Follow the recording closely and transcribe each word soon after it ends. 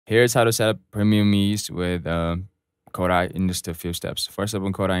Here's how to set up Premiumize with Kodi in just a few steps. First,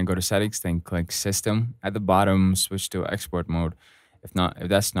 open Kodi and go to settings, then click system. At the bottom, switch to export mode if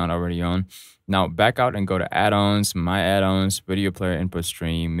that's not already on. Now back out and go to add-ons, my add-ons, video player input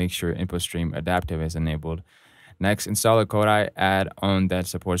stream. Make sure input stream adaptive is enabled. Next, install a Kodi add-on that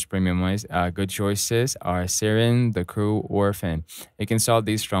supports Premiumize. Good choices are Seren, The Crew, or Fin. You can install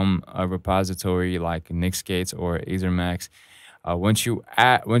these from a repository like Nixgates or Ethermax. Once your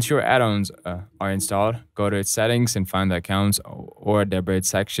add-ons are installed, go to settings and find the accounts or Debrid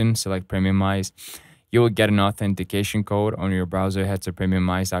section. Select Premiumize. You will get an authentication code on your browser. Head to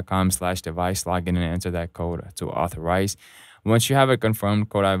premiumize.com/device, log in and enter that code to authorize. Once you have it confirmed,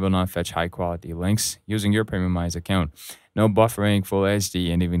 Kodi will not fetch high-quality links using your Premiumize account. No buffering, full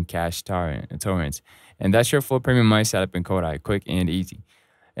HD, and even cached torrents. And that's your full Premiumize setup in Kodi, quick and easy.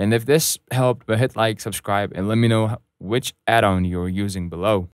 And if this helped, hit like, subscribe, and let me know which add-on you're using below.